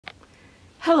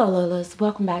Hello Lolas,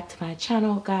 welcome back to my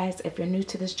channel. Guys, if you're new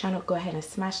to this channel, go ahead and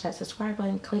smash that subscribe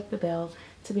button, click the bell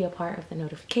to be a part of the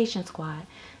notification squad.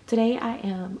 Today I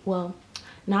am, well,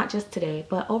 not just today,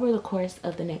 but over the course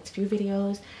of the next few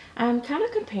videos, I'm kind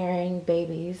of comparing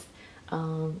babies,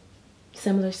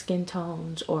 similar skin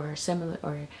tones or similar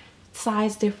or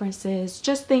size differences,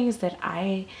 just things that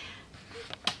I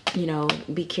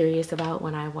be curious about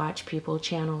when I watch people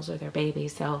channels or their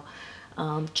babies. So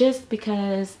just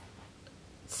because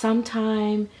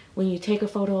sometime when you take a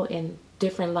photo in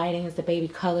different lightings, the baby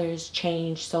colors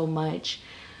change so much,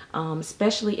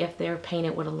 especially if they're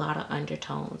painted with a lot of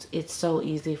undertones. It's so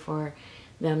easy for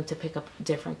them to pick up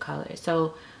different colors.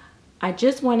 So I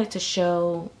just wanted to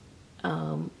show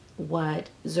what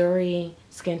Zuri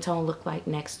skin tone looked like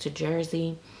next to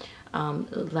Jersey.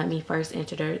 Let me first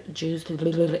introduce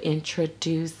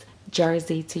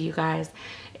Jersey to you guys.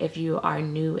 If you are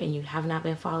new and you have not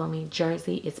been following me,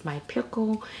 Jersey is my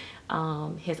pickle.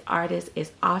 His artist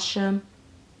is Asha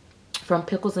from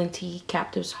Pickles and Tea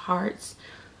Captives Hearts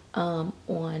on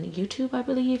YouTube, I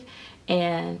believe.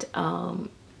 And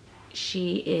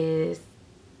she is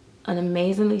an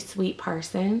amazingly sweet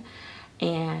person.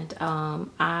 And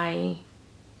I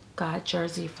got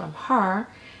Jersey from her.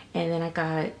 And then I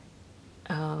got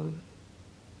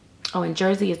oh, and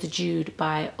Jersey is the Jude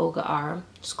by Olga R.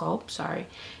 Sculpt, sorry.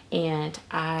 And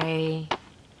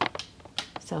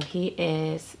so he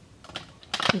is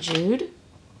Jude.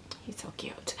 He's so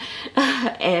cute.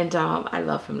 And I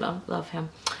love him, love him.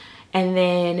 And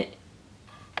then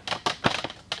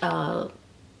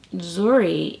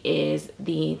Zuri is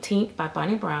the Tink by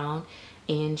Bonnie Brown,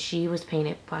 and she was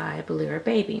painted by Belira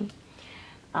Baby.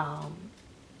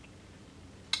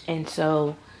 And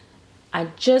so I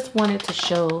just wanted to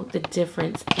show the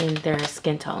difference in their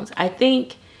skin tones. I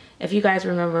think if you guys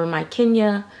remember my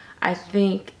Kenya, I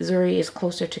think Zuri is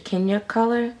closer to Kenya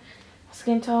color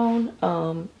skin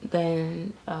tone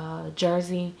than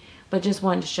Jersey. But just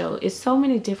wanted to show it's so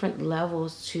many different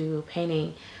levels to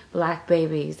painting black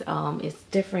babies. It's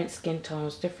different skin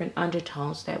tones, different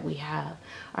undertones that we have,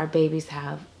 our babies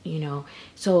have,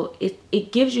 So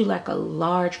it gives you like a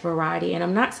large variety. And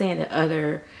I'm not saying that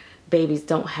other babies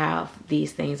don't have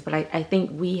these things, but I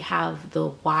think we have the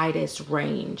widest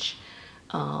range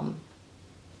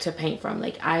to paint from.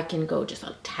 Like I can go just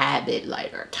a tad bit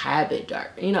lighter, a tad bit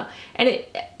dark, and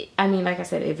I mean, like I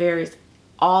said, it varies.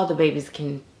 All the babies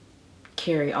can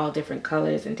carry all different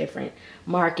colors and different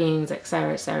markings,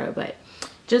 etc., etc. But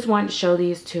just wanted to show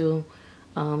these two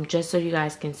just so you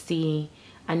guys can see.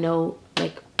 I know,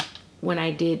 like, when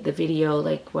I did the video,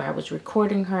 like where I was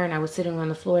recording her and I was sitting on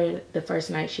the floor the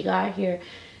first night she got here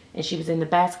and she was in the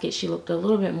basket, she looked a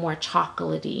little bit more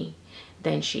chocolatey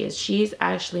than she is. She's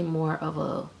actually more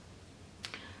of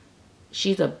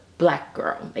she's a black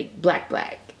girl, like black,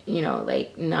 like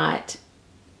not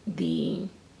the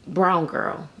brown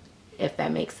girl, if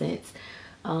that makes sense.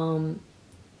 And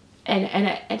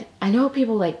I know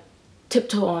people like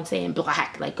tiptoe on saying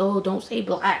black, like, oh, don't say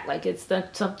black, like it's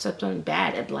something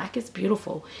bad. And black is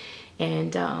beautiful.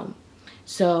 And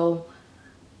so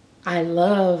I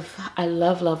love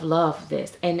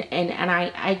this. And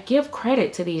I give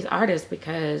credit to these artists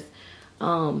because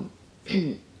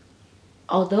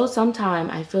although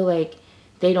sometimes I feel like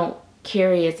they don't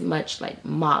carry as much like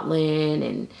mottling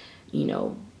and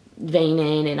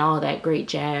veining and all that great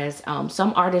jazz,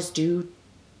 some artists do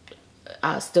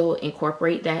still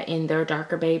incorporate that in their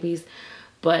darker babies,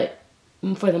 but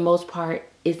for the most part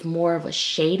it's more of a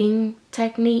shading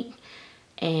technique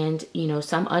and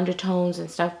some undertones and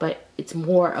stuff, but it's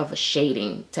more of a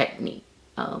shading technique.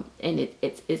 And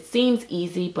it seems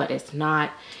easy, but it's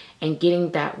not, and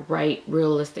getting that right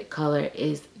realistic color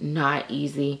is not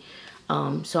easy.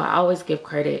 So I always give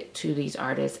credit to these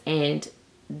artists, and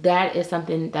that is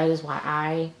why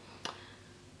I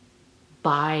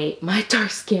buy my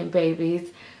dark skinned babies,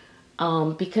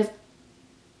 because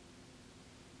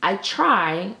I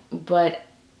try, but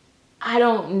I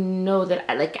don't know that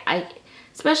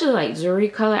especially like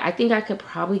Zuri color, I think I could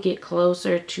probably get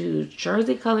closer to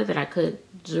Jersey color than I could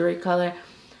Zuri color.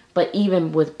 But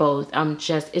even with both,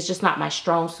 it's just not my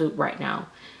strong suit right now.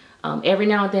 Every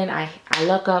now and then I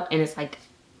look up and it's like,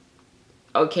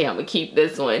 okay, I'm gonna keep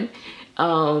this one.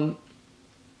 So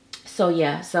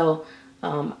yeah,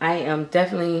 I am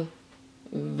definitely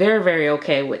very, very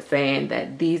okay with saying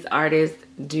that these artists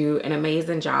do an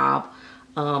amazing job.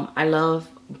 I love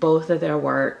both of their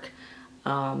work.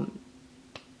 One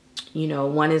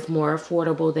is more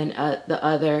affordable than the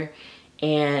other,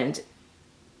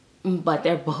 but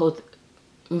they're both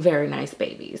very nice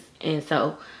babies. And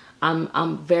so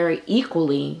I'm very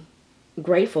equally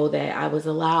grateful that I was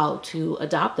allowed to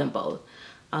adopt them both.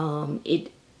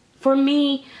 For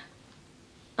me,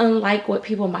 unlike what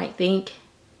people might think,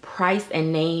 price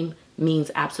and name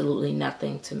means absolutely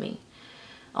nothing to me.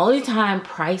 Only time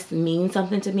price means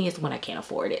something to me is when I can't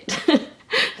afford it.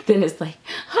 Then it's like,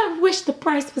 I wish the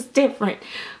price was different.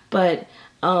 But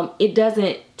it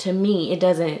doesn't, to me, it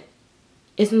doesn't,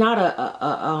 it's not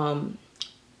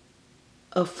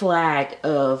a flag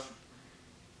of,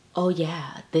 oh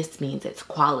yeah, this means it's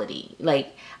quality.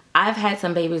 Like, I've had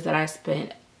some babies that I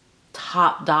spent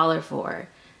top dollar for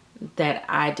that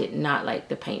I did not like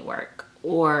the paintwork,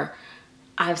 or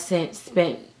I've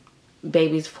spent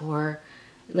babies for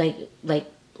like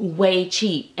way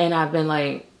cheap, and I've been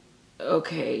like,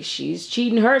 okay, she's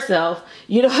cheating herself,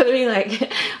 you know what I mean?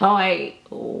 Like, I'm like,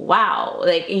 wow,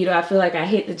 like, you know, I feel like I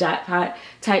hit the jackpot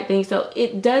type thing. So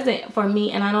it doesn't, for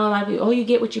me, and I know a lot of people, oh, you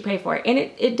get what you pay for, and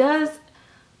it does.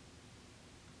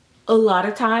 A lot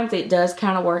of times it does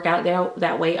kind of work out there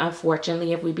that way,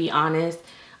 unfortunately, if we be honest.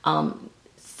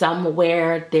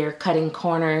 Somewhere they're cutting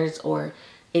corners, or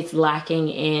it's lacking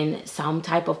in some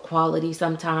type of quality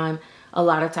sometime, a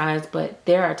lot of times. But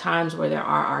there are times where there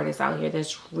are artists out here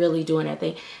that's really doing that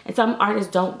thing. And some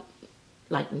artists don't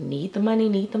like need the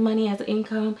money as an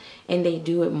income, and they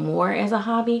do it more as a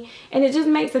hobby, and it just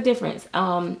makes a difference.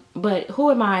 But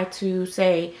who am I to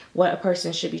say what a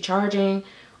person should be charging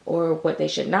or what they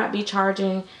should not be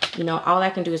charging? You know, all I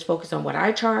can do is focus on what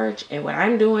I charge and what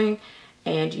I'm doing.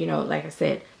 And, you know, like I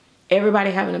said, everybody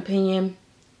have an opinion.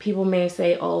 People may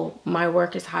say, oh, my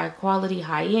work is high quality,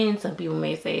 high end. Some people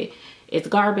may say it's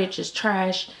garbage, it's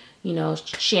trash. You know,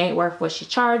 she ain't worth what she's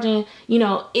charging. You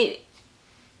know,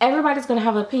 everybody's going to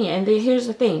have an opinion. And then here's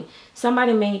the thing.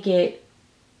 Somebody may get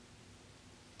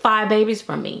 5 babies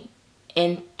from me,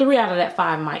 and 3 out of that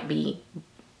 5 might be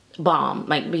bomb,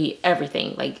 might be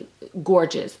everything, like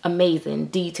gorgeous, amazing,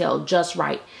 detailed, just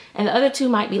right. And the other 2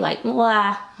 might be like,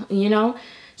 blah, you know?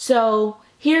 So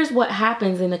here's what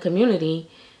happens in the community.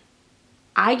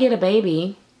 I get a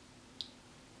baby,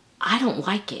 I don't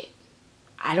like it.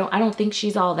 I don't think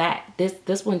she's all that.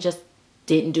 This one just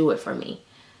didn't do it for me.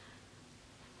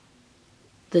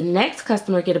 The next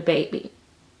customer get a baby.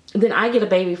 Then I get a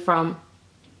baby from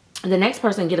the next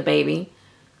person, get a baby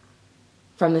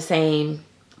from the same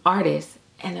artist,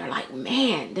 and they're like,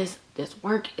 man, this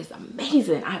work is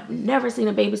amazing. I've never seen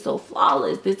a baby so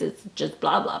flawless. This is just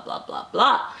blah blah blah blah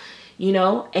blah, you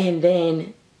know. And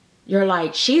then you're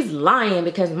like, she's lying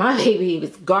because my baby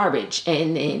was garbage.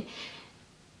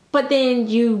 But then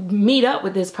you meet up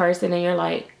with this person and you're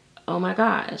like, oh my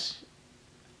gosh,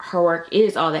 her work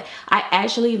is all that. I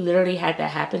actually literally had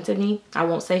that happen to me. I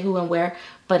won't say who and where,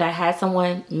 but I had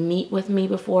someone meet with me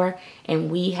before, and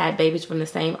we had babies from the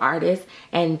same artist,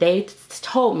 and they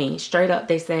told me straight up,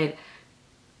 they said,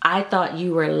 I thought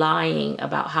you were lying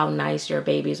about how nice your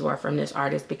babies were from this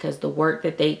artist because the work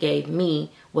that they gave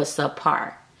me was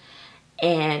subpar.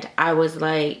 And I was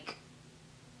like,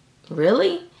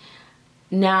 really?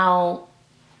 Now,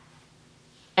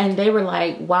 and they were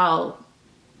like, wow,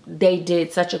 they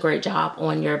did such a great job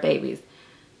on your babies.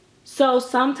 So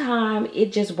sometimes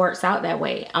it just works out that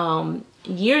way.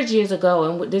 Years ago,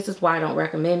 and this is why I don't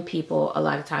recommend people a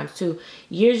lot of times too.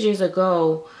 Years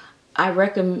ago, I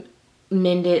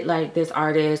recommended like this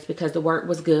artist because the work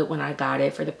was good when I got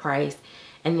it for the price.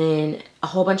 And then a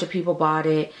whole bunch of people bought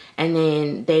it, and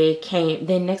then they came.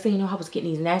 Then next thing you know, I was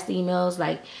getting these nasty emails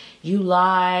like, you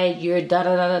lied, you're da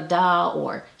da da da da,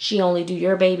 or she only do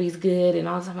your babies good, and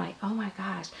all this. I'm like, oh my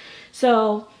gosh.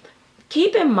 So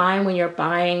keep in mind when you're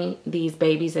buying these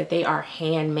babies that they are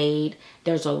handmade.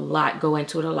 There's a lot go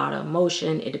into it, a lot of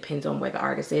emotion. It depends on where the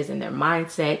artist is and their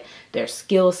mindset, their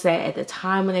skill set at the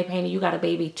time when they painted. You got a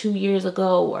baby 2 years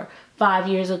ago or 5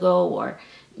 years ago, or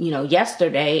you know,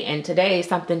 yesterday, and today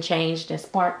something changed and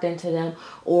sparked into them,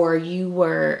 or you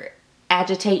were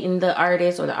agitating the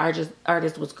artist, or the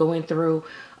artist was going through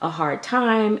a hard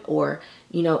time, or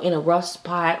you know, in a rough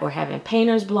spot, or having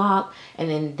painter's block, and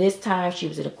then this time she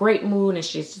was in a great mood and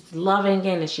she's just loving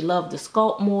it, and she loved the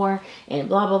sculpt more, and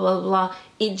blah blah blah blah.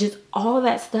 It just, all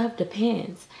that stuff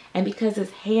depends. And because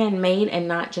it's handmade and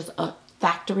not just a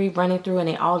factory running through and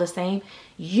they all the same,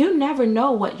 you never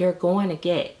know what you're going to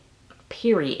get.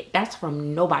 Period. That's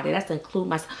from nobody. That's include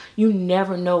myself. You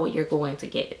never know what you're going to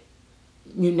get.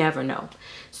 You never know.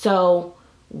 So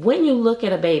when you look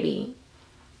at a baby,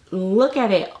 look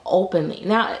at it openly.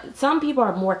 Now, some people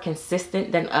are more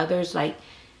consistent than others. Like,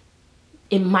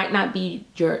 it might not be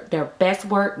their best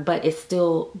work, but it's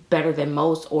still better than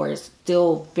most, or it's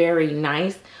still very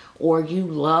nice, or you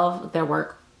love their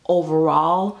work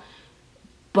overall,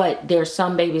 but there's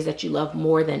some babies that you love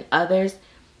more than others.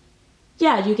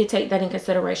 yeah, you could take that in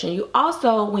consideration. You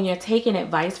also, when you're taking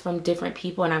advice from different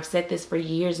people, and I've said this for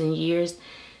years and years,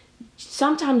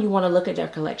 sometimes you want to look at their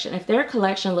collection. If their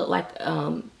collection look like,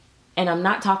 and I'm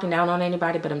not talking down on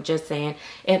anybody, but I'm just saying,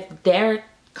 if their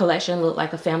collection look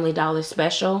like a Family Dollar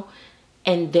special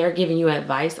and they're giving you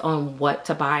advice on what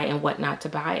to buy and what not to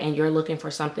buy, and you're looking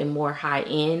for something more high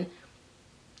end,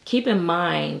 keep in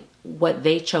mind what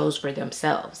they chose for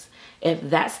themselves. If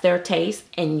that's their taste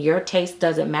and your taste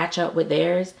doesn't match up with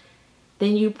theirs,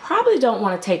 then you probably don't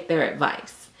want to take their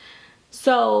advice.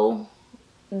 So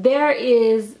there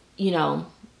is, you know,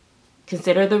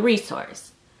 consider the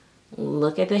resource.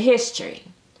 Look at the history.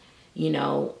 You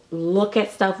know, look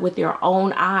at stuff with your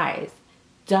own eyes.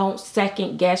 Don't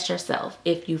second guess yourself.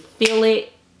 If you feel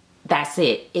it, that's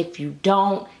it. If you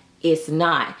don't, it's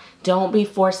not. Don't be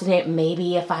forcing it.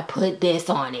 Maybe if I put this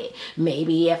on it,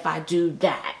 maybe if I do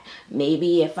that,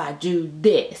 maybe if I do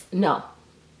this. No,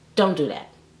 don't do that.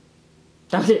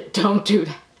 Don't do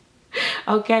that.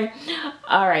 Okay.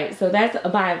 All right. So that's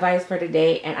my advice for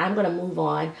today. And I'm going to move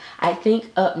on. I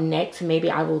think up next, maybe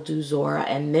I will do Zora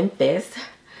and Memphis.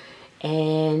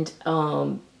 And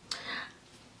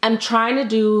I'm trying to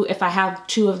do, if I have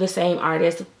two of the same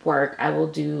artist's work, I will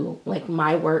do like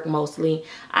my work mostly.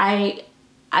 I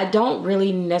don't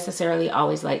really necessarily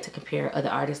always like to compare other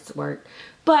artists' work,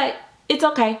 but it's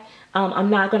okay. I'm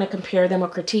not going to compare them or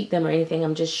critique them or anything.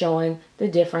 I'm just showing the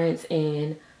difference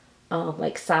in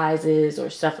like sizes or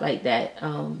stuff like that.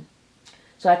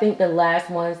 So I think the last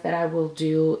ones that I will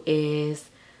do is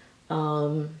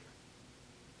Zora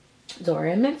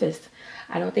and Memphis.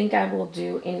 I don't think I will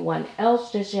do anyone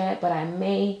else just yet, but I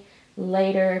may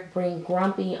later bring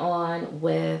Grumpy on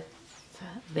with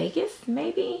Vegas,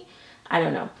 maybe? I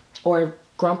don't know. Or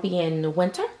Grumpy in the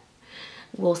winter.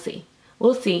 We'll see.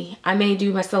 We'll see. I may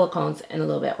do my silicones in a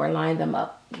little bit or line them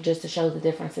up just to show the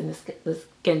difference in the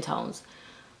skin tones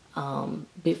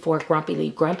before Grumpy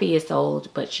leaves. Grumpy is sold,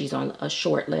 but she's on a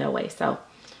short layaway. So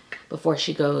before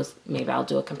she goes, maybe I'll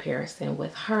do a comparison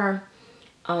with her.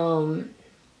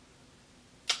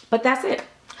 But that's it.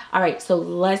 All right, so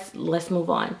let's move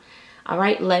on. All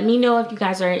right, let me know if you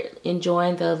guys are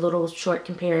enjoying the little short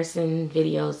comparison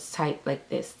videos type like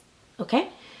this. Okay?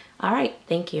 All right,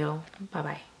 thank you.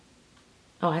 Bye-bye.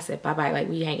 Oh, I said bye-bye like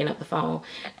we hanging up the phone.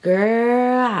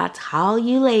 Girl, I'll call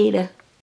you later.